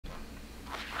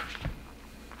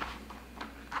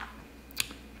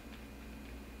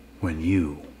when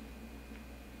you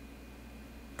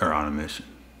are on a mission.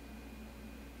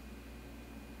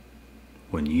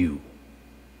 When you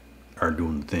are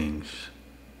doing the things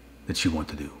that you want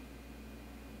to do.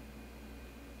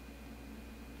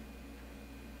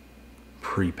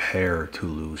 Prepare to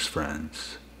lose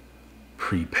friends.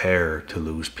 Prepare to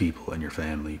lose people in your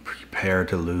family. Prepare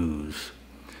to lose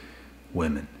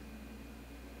women.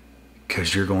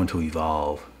 Because you're going to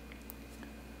evolve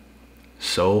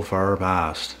so far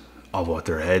past of what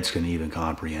their heads can even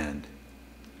comprehend.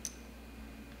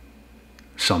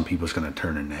 Some people's going to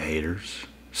turn into haters.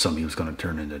 Some people's going to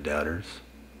turn into doubters.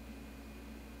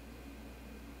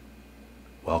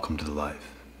 Welcome to the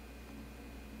life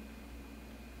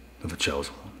of a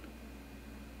chosen one.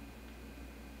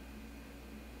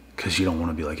 Because you don't want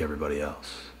to be like everybody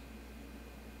else.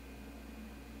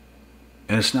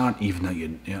 And it's not even that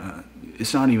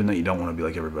you don't want to be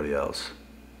like everybody else.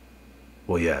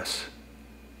 Well, yes.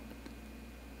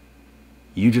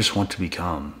 You just want to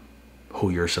become who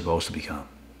you're supposed to become.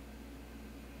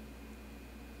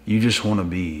 You just want to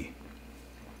be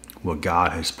what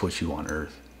God has put you on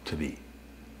earth to be.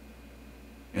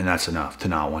 And that's enough to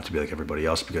not want to be like everybody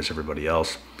else, because everybody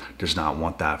else does not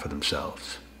want that for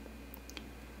themselves.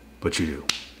 But you do.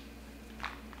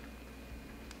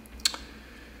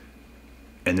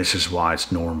 And this is why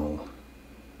it's normal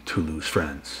to lose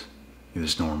friends. It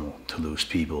is normal to lose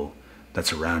people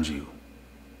that's around you.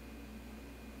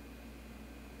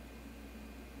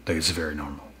 Like, it's very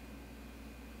normal.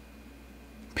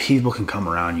 People can come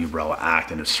around you, bro,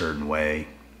 act in a certain way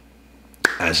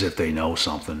as if they know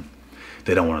something.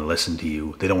 They don't want to listen to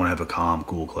you. They don't want to have a calm,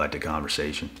 cool, collected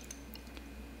conversation.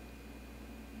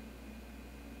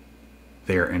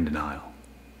 They are in denial.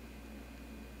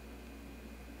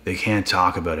 They can't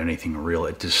talk about anything real.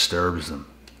 It disturbs them.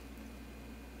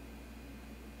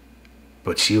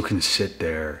 But you can sit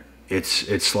there.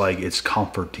 It's like it's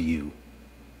comfort to you.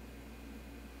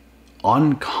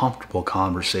 Uncomfortable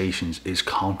conversations is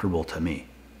comfortable to me.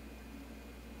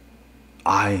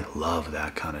 I love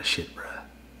that kind of shit, bruh.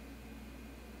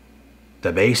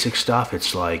 The basic stuff,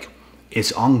 it's like,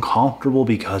 it's uncomfortable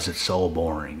because it's so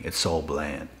boring. It's so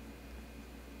bland.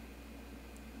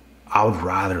 I would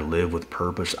rather live with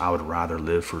purpose. I would rather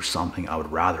live for something. I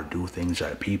would rather do things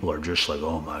that people are just like,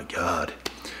 oh my God,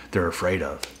 they're afraid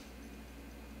of.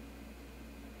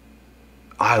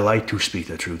 I like to speak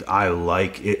the truth. I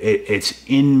like it. It's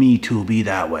in me to be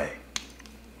that way.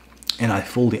 And I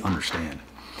fully understand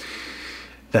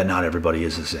that not everybody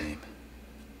is the same.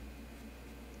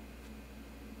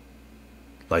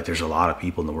 Like, there's a lot of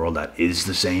people in the world that is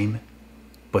the same,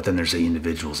 but then there's the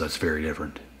individuals that's very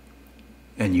different.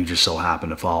 And you just so happen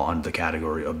to fall under the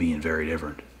category of being very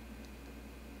different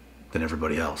than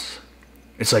everybody else.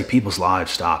 It's like people's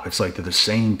lives stop. It's like they're the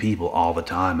same people all the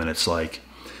time. And it's like,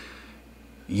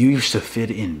 you used to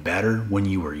fit in better when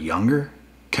you were younger,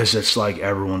 because it's like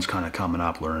everyone's kind of coming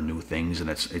up, learning new things, and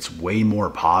it's way more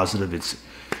positive.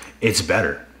 It's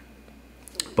better.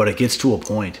 But it gets to a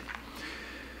point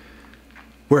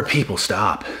where people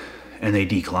stop and they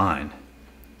decline.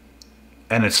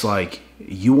 And it's like,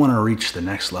 you want to reach the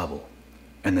next level,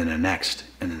 and then the next,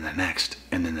 and then the next,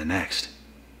 and then the next.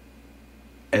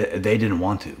 They didn't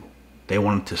want to. They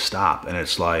wanted to stop. And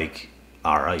it's like,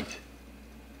 all right,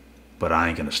 but I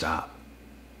ain't going to stop.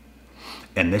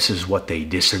 And this is what they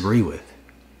disagree with.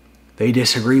 They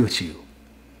disagree with you.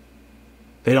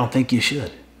 They don't think you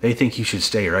should. They think you should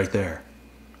stay right there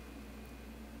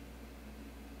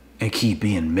and keep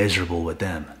being miserable with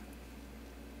them.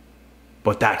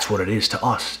 But that's what it is to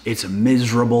us. It's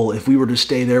miserable. If we were to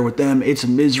stay there with them, it's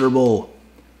miserable.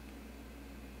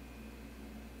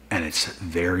 And it's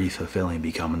very fulfilling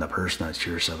becoming the person that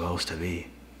you're supposed to be.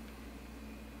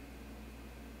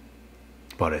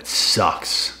 But it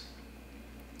sucks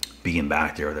being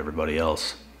back there with everybody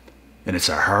else. And it's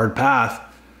a hard path,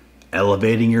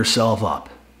 elevating yourself up.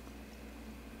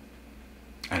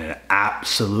 And it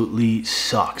absolutely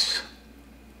sucks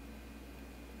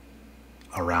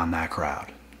around that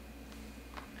crowd.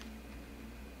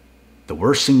 The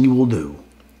worst thing you will do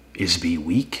is be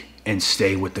weak and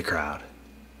stay with the crowd.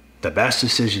 The best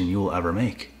decision you will ever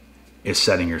make is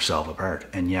setting yourself apart.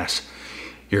 And yes,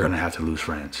 you're going to have to lose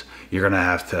friends. You're going to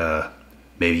have to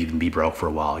maybe even be broke for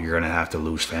a while. You're going to have to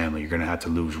lose family. You're going to have to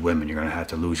lose women. You're going to have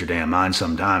to lose your damn mind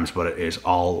sometimes, but it is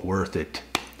all worth it.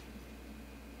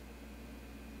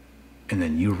 And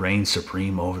then you reign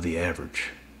supreme over the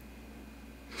average.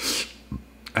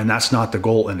 And that's not the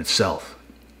goal in itself,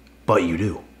 but you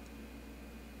do.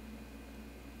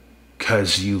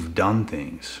 Because you've done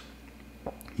things.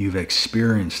 You've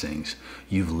experienced things.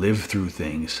 You've lived through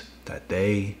things that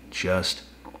they just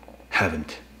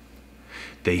haven't.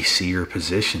 They see your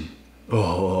position.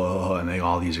 Oh, and make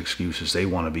all these excuses. They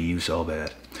want to be you so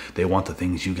bad. They want the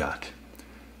things you got.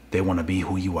 They want to be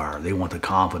who you are. They want the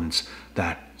confidence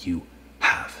that you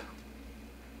have.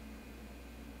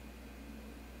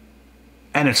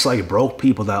 And it's like broke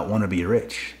people that want to be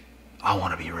rich. I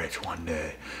want to be rich one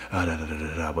day.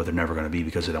 But they're never going to be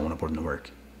because they don't want to put in the work.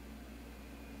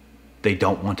 They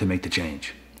don't want to make the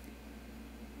change.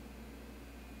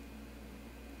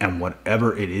 And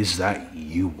whatever it is that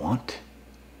you want,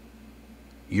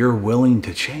 you're willing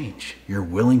to change. You're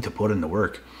willing to put in the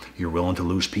work. You're willing to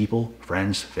lose people,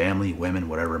 friends, family, women,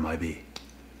 whatever it might be.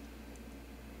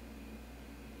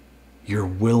 You're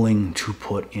willing to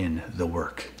put in the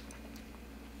work,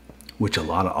 which a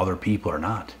lot of other people are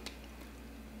not.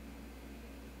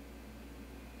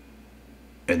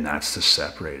 And that's the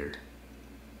separator.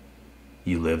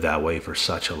 You live that way for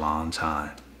such a long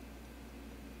time.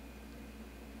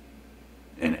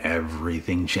 And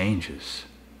everything changes.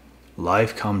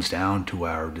 Life comes down to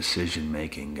our decision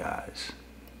making, guys.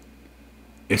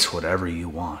 It's whatever you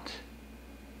want.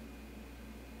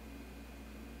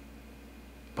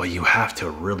 But you have to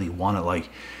really want it. Like,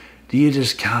 do you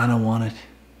just kind of want it?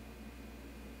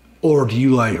 Or do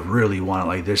you like really want it?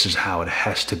 Like, this is how it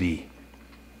has to be.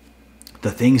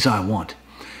 The things I want.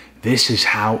 This is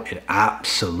how it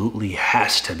absolutely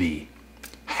has to be.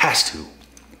 Has to.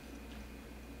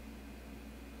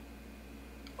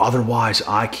 Otherwise,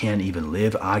 I can't even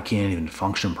live. I can't even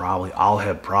function properly. I'll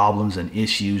have problems and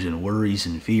issues and worries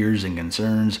and fears and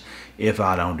concerns if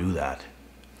I don't do that.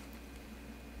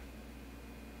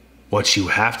 What you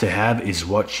have to have is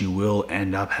what you will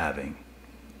end up having.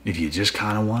 If you just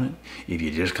kind of want it, if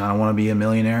you just kind of want to be a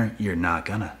millionaire, you're not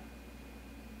gonna.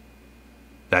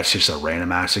 That's just a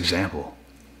random ass example.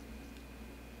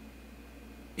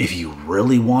 If you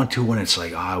really want to, and it's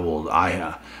like,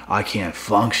 I can't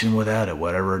function without it,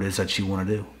 whatever it is that you want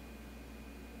to do,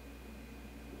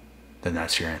 then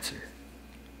that's your answer.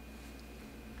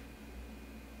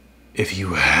 If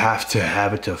you have to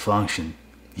have it to function,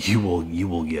 you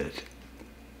will get it.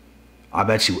 I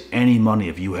bet you any money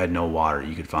if you had no water,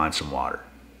 you could find some water.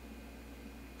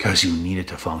 Because you need it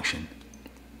to function.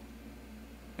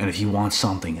 And if you want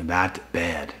something that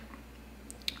bad,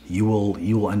 you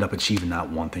will end up achieving that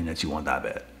one thing that you want that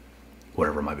bad.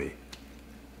 Whatever it might be.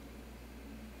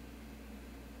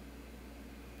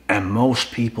 And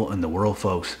most people in the world,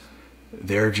 folks,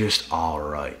 they're just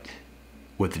alright.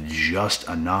 With just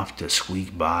enough to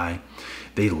squeak by.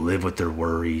 They live with their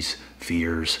worries,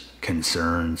 fears,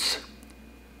 concerns.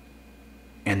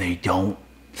 And they don't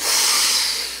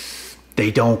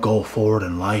go forward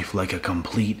in life like a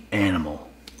complete animal.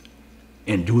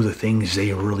 And do the things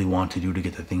they really want to do to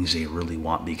get the things they really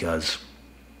want, because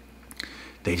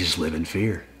they just live in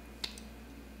fear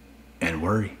and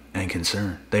worry and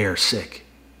concern. They are sick.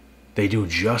 They do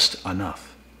just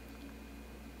enough.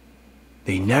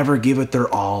 They never give it their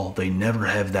all. They never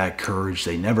have that courage.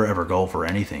 They never ever go for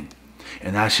anything.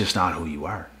 And that's just not who you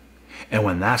are. And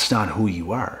when that's not who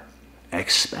you are,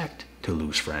 expect to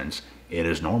lose friends. It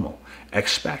is normal.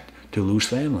 Expect to lose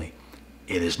family.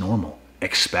 It is normal.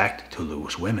 Expect to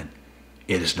lose women.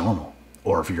 It is normal.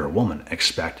 Or if you're a woman,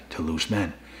 expect to lose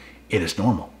men. It is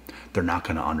normal. They're not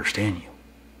going to understand you.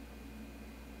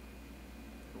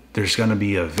 There's going to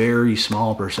be a very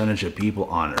small percentage of people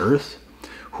on earth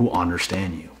who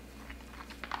understand you.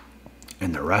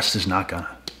 And the rest is not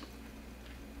gonna.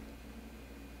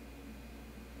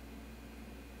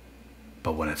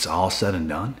 But when it's all said and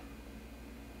done,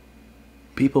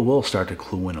 people will start to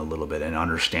clue in a little bit and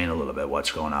understand a little bit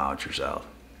what's going on with yourself.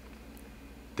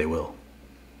 They will.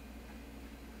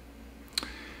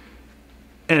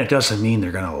 And it doesn't mean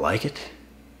they're gonna like it.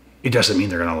 It doesn't mean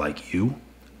they're gonna like you,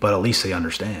 but at least they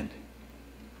understand.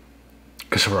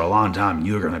 Because for a long time,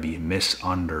 you're gonna be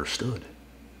misunderstood.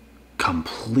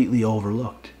 Completely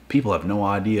overlooked. People have no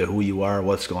idea who you are,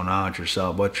 what's going on with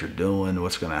yourself, what you're doing,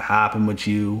 what's gonna happen with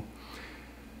you.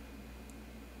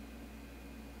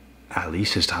 At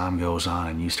least as time goes on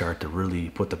and you start to really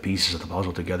put the pieces of the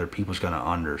puzzle together, people's going to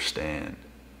understand.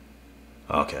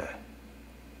 Okay.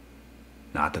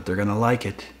 Not that they're going to like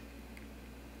it.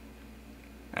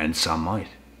 And some might.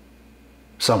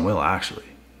 Some will, actually.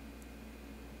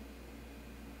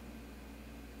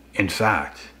 In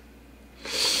fact,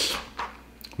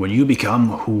 when you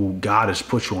become who God has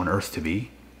put you on earth to be,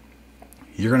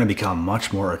 you're going to become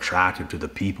much more attractive to the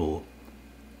people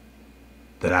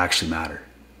that actually matter.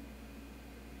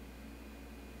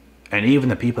 And even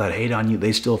the people that hate on you,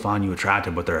 they still find you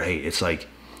attractive with their hate. It's like,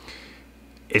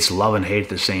 it's love and hate at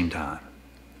the same time.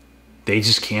 They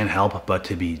just can't help but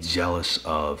to be jealous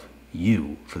of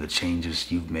you for the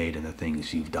changes you've made and the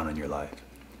things you've done in your life.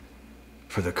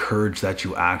 For the courage that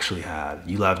you actually had.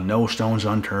 You have no stones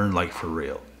unturned, like for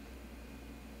real.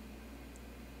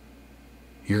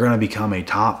 You're going to become a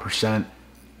top %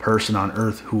 person on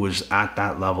earth who is at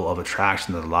that level of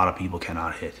attraction that a lot of people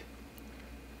cannot hit.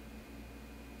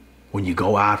 When you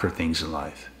go after things in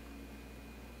life,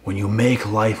 when you make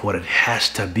life what it has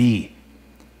to be,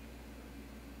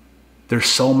 there's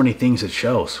so many things it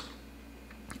shows.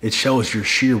 It shows your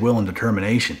sheer will and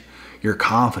determination. You're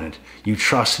confident. You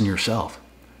trust in yourself.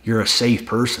 You're a safe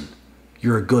person.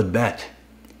 You're a good bet.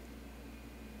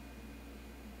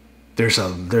 There's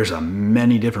a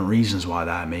many different reasons why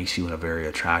that makes you a very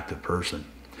attractive person,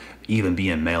 even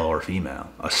being male or female,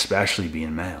 especially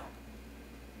being male.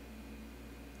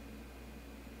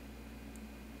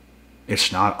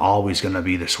 It's not always going to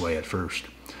be this way at first,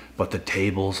 but the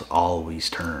tables always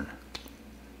turn.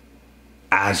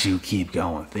 As you keep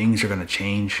going, things are going to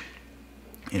change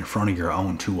in front of your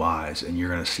own 2 eyes, and you're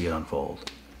going to see it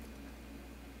unfold.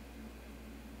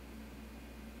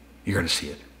 You're going to see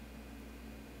it.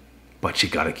 But you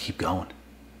got to keep going.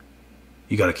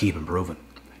 You got to keep improving.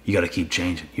 You got to keep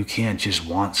changing. You can't just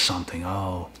want something.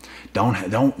 Oh,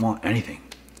 don't want anything.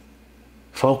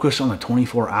 Focus on the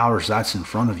 24 hours that's in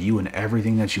front of you, and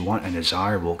everything that you want and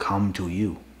desire will come to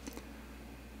you.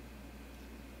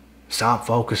 Stop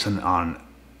focusing on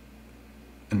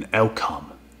an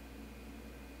outcome.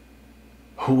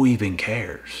 Who even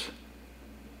cares?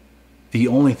 The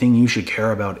only thing you should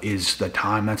care about is the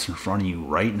time that's in front of you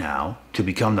right now to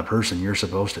become the person you're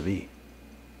supposed to be.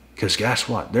 Because guess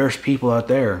what? There's people out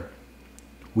there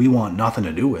we want nothing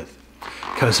to do with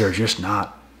because they're just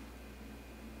not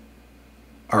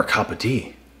our cup of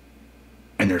tea.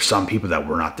 And there's some people that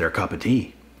we're not their cup of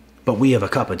tea. But we have a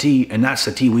cup of tea, and that's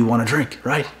the tea we want to drink,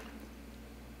 right?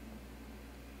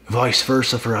 Vice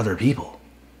versa for other people.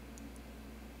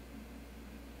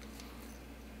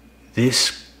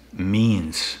 This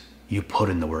means you put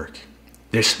in the work.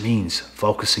 This means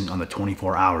focusing on the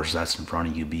 24 hours that's in front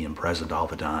of you, being present all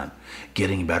the time,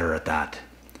 getting better at that.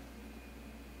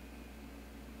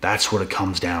 That's what it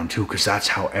comes down to, because that's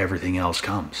how everything else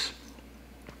comes.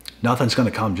 Nothing's going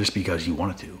to come just because you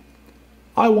want it to.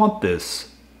 I want this.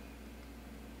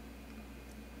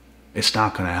 It's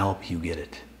not going to help you get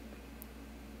it.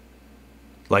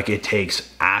 Like, it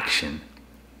takes action.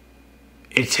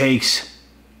 It takes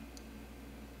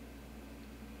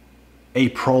a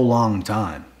prolonged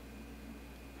time.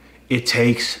 It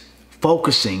takes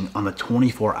focusing on the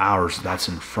 24 hours that's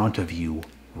in front of you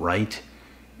right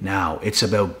now. It's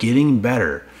about getting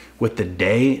better with the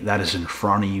day that is in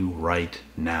front of you right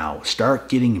now. Start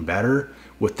getting better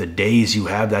with the days you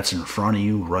have that's in front of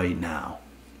you right now.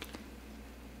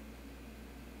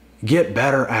 Get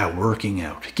better at working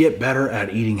out. Get better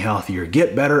at eating healthier.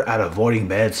 Get better at avoiding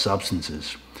bad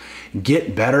substances.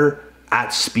 Get better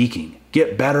at speaking.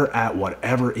 Get better at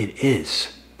whatever it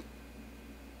is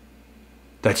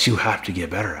that you have to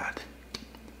get better at.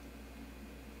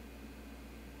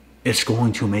 It's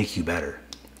going to make you better,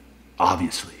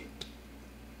 obviously.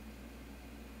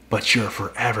 But you're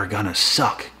forever gonna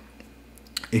suck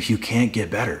if you can't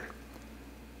get better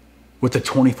with the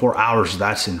 24 hours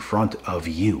that's in front of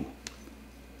you.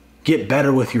 Get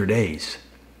better with your days.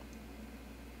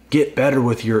 Get better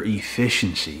with your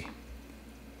efficiency.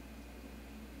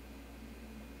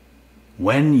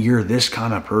 When you're this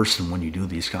kind of person, when you do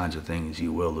these kinds of things,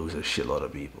 you will lose a shitload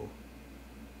of people.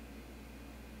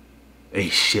 A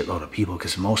shitload of people,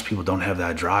 because most people don't have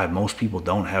that drive. Most people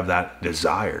don't have that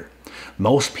desire.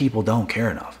 Most people don't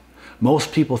care enough.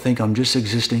 Most people think I'm just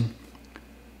existing.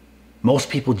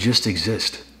 Most people just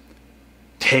exist.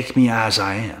 Take me as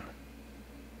I am.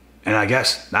 And I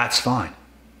guess that's fine.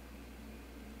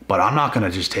 But I'm not going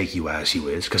to just take you as you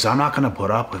is, because I'm not going to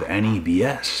put up with any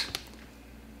BS.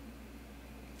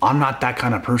 I'm not that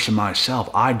kind of person myself.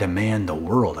 I demand the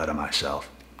world out of myself.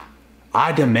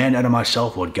 I demand out of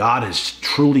myself what God has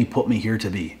truly put me here to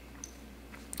be.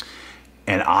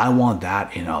 And I want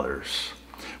that in others.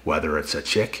 Whether it's a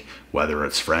chick, whether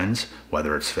it's friends,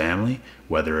 whether it's family,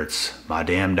 whether it's my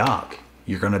damn dog.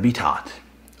 You're going to be taught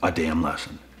a damn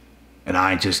lesson. And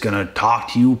I ain't just going to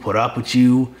talk to you, put up with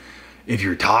you. If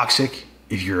you're toxic,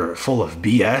 if you're full of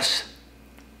BS,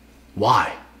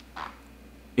 why?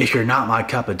 If you're not my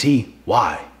cup of tea,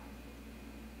 why?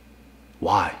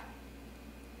 Why?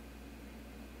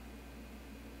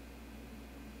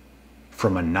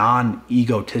 From a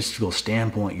non-egotistical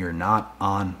standpoint, you're not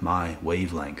on my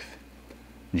wavelength.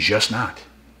 Just not.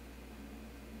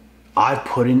 I've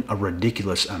put in a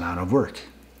ridiculous amount of work.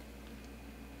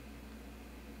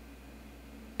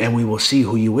 And we will see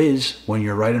who you is when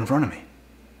you're right in front of me.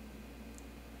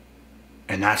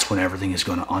 And that's when everything is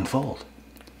going to unfold.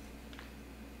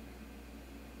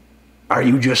 Are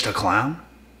you just a clown?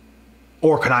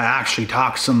 Or can I actually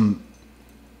talk some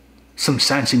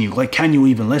sense in you? Like, can you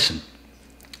even listen?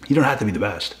 You don't have to be the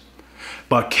best.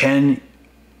 But can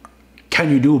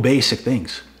you do basic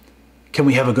things? Can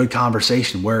we have a good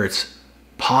conversation where it's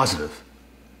positive?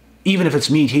 Even if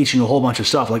it's me teaching you a whole bunch of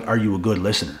stuff, like, are you a good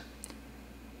listener?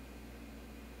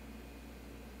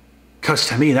 Because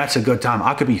to me, that's a good time.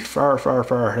 I could be far, far,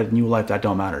 far ahead in your life. That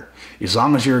don't matter. As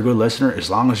long as you're a good listener, as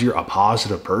long as you're a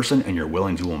positive person and you're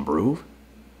willing to improve,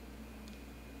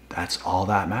 that's all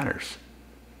that matters.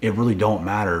 It really don't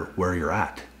matter where you're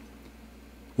at.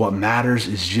 What matters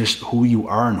is just who you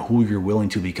are and who you're willing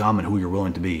to become and who you're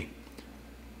willing to be.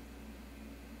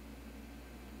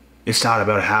 It's not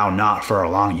about how not far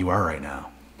along you are right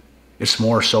now. It's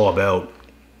more so about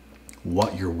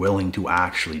what you're willing to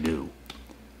actually do.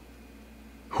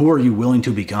 Who are you willing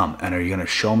to become? And are you going to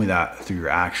show me that through your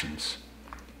actions?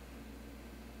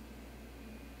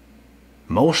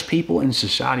 Most people in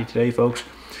society today, folks,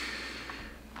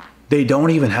 they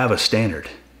don't even have a standard.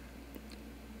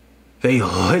 They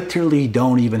literally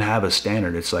don't even have a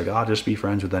standard. It's like, I'll just be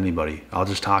friends with anybody. I'll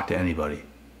just talk to anybody.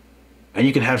 And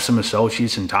you can have some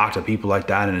associates and talk to people like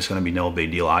that, and it's going to be no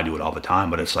big deal. I do it all the time,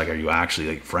 but it's like, are you actually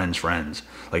like friends?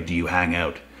 Like, do you hang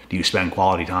out? Do you spend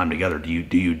quality time together? Do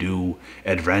you do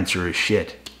adventurous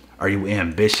shit? Are you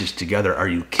ambitious together? Are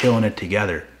you killing it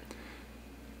together?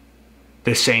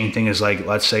 The same thing is like,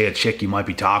 let's say a chick you might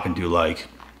be talking to, like,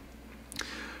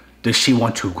 does she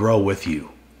want to grow with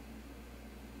you?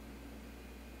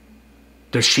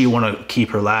 Does she want to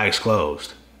keep her legs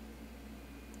closed?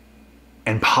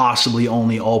 And possibly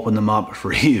only open them up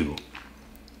for you?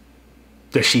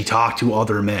 Does she talk to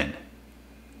other men?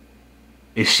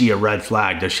 Is she a red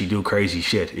flag? Does she do crazy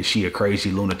shit? Is she a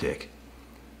crazy lunatic?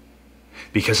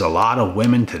 Because a lot of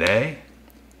women today,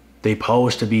 they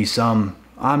pose to be some,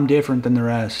 I'm different than the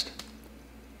rest.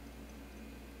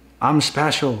 I'm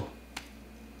special.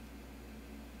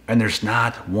 And there's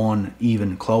not one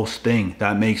even close thing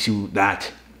that makes you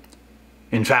that.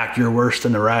 In fact, you're worse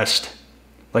than the rest.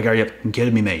 Like, are you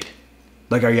kidding me, mate?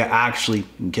 Like, are you actually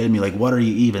kidding me? Like, what are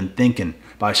you even thinking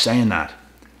by saying that?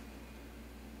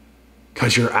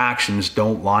 Because your actions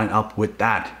don't line up with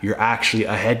that. You're actually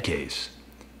a head case.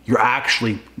 You're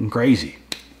actually crazy.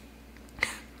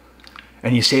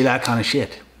 And you say that kind of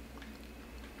shit.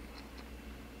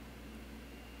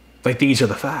 Like, these are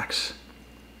the facts.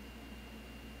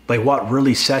 Like, what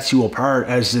really sets you apart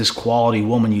as this quality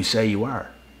woman you say you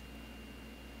are?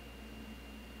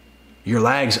 Your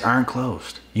legs aren't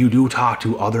closed. You do talk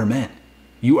to other men.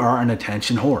 You are an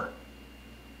attention whore.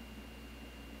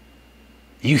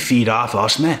 You feed off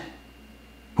us men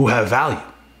who have value.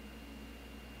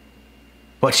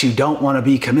 But you don't want to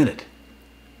be committed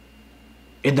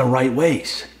in the right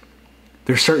ways.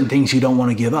 There's certain things you don't want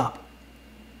to give up.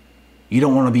 You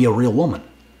don't want to be a real woman.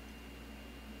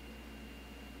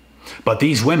 But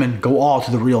these women go all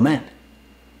to the real men.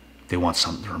 They want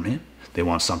something from him. They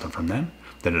want something from them.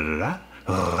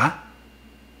 Da-da-da-da.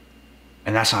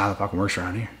 And that's not how the fucking works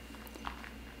around here.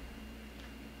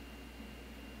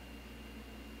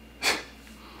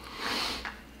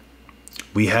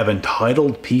 We have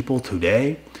entitled people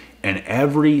today, and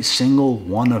every single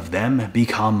one of them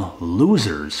become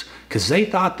losers because they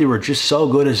thought they were just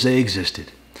so good as they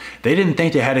existed. They didn't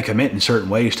think they had to commit in certain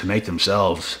ways to make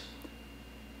themselves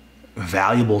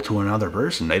valuable to another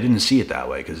person. They didn't see it that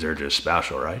way because they're just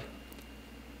special, right?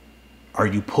 Are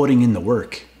you putting in the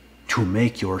work to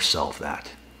make yourself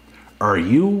that? Are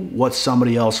you what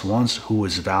somebody else wants who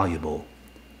is valuable?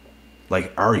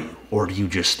 Like, are you? Or do you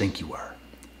just think you are?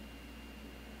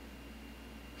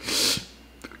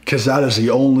 Because that is the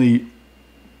only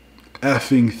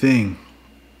effing thing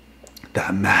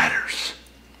that matters.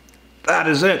 That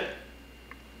is it.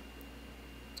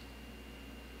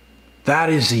 That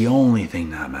is the only thing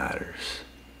that matters.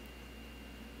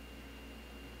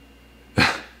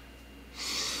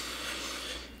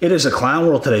 It is a clown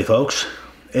world today, folks.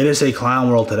 It is a clown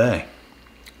world today.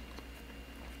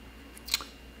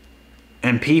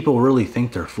 And people really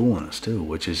think they're fooling us too,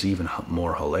 which is even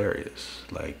more hilarious.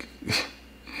 Like,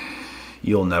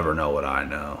 you'll never know what I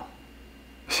know.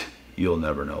 You'll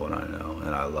never know what I know.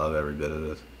 And I love every bit of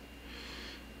it.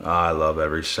 I love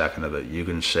every second of it. You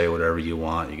can say whatever you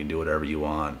want. You can do whatever you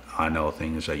want. I know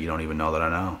things that you don't even know that I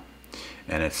know.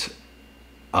 And it's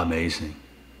amazing.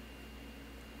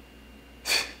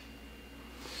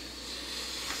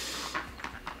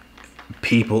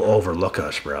 People overlook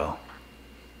us, bro.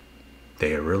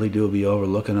 They really do be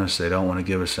overlooking us. They don't want to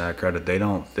give us that credit. They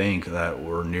don't think that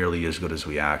we're nearly as good as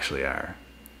we actually are.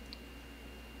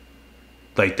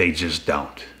 Like, they just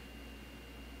don't.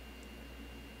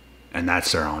 And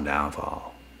that's their own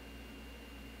downfall.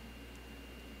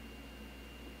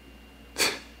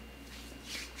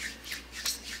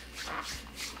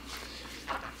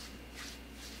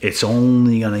 It's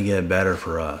only going to get better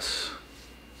for us.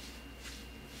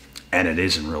 And it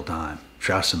is in real time.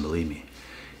 Trust and believe me,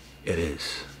 it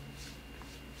is.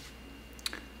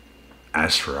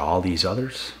 As for all these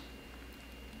others,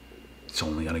 it's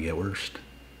only going to get worse.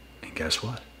 And guess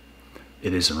what?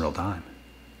 It is in real time.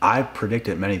 I've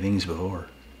predicted many things before.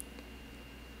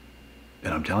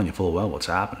 And I'm telling you full well what's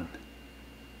happening.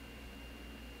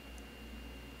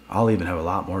 I'll even have a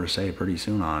lot more to say pretty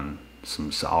soon on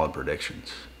some solid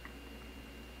predictions.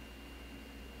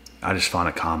 I just find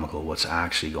it comical what's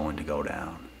actually going to go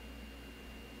down.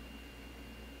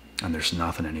 And there's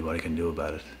nothing anybody can do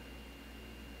about it.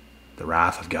 The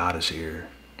wrath of God is here.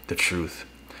 The truth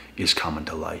is coming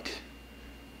to light.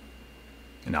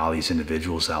 And all these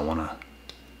individuals that want to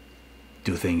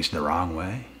do things the wrong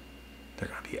way, they're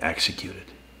going to be executed.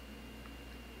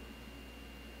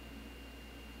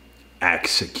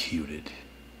 Executed.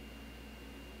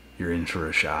 You're in for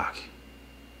a shock.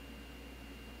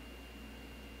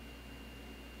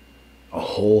 A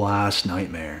whole ass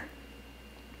nightmare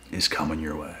is coming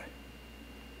your way.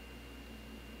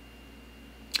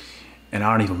 And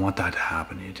I don't even want that to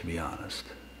happen to you, to be honest.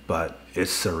 But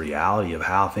it's the reality of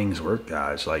how things work,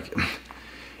 guys. Like,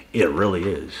 it really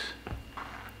is.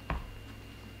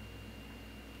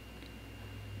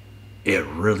 It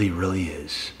really, really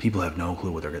is. People have no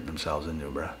clue what they're getting themselves into,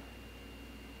 bruh.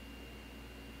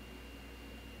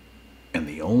 And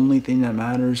the only thing that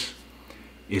matters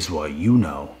is what you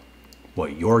know,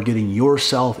 what you're getting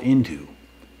yourself into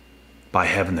by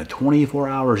having the 24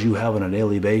 hours you have on a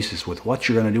daily basis with what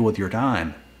you're going to do with your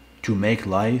time to make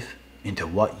life into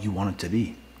what you want it to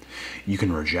be. You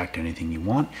can reject anything you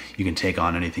want. You can take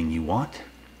on anything you want.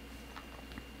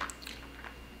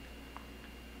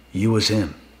 You as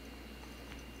him.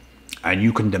 And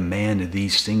you can demand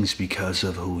these things because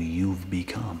of who you've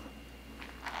become.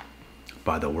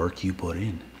 By the work you put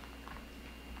in.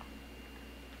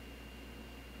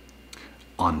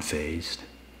 Unfazed.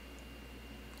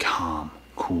 Calm,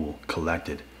 cool,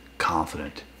 collected,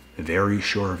 confident, very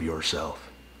sure of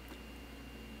yourself.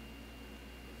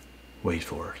 Wait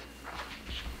for it.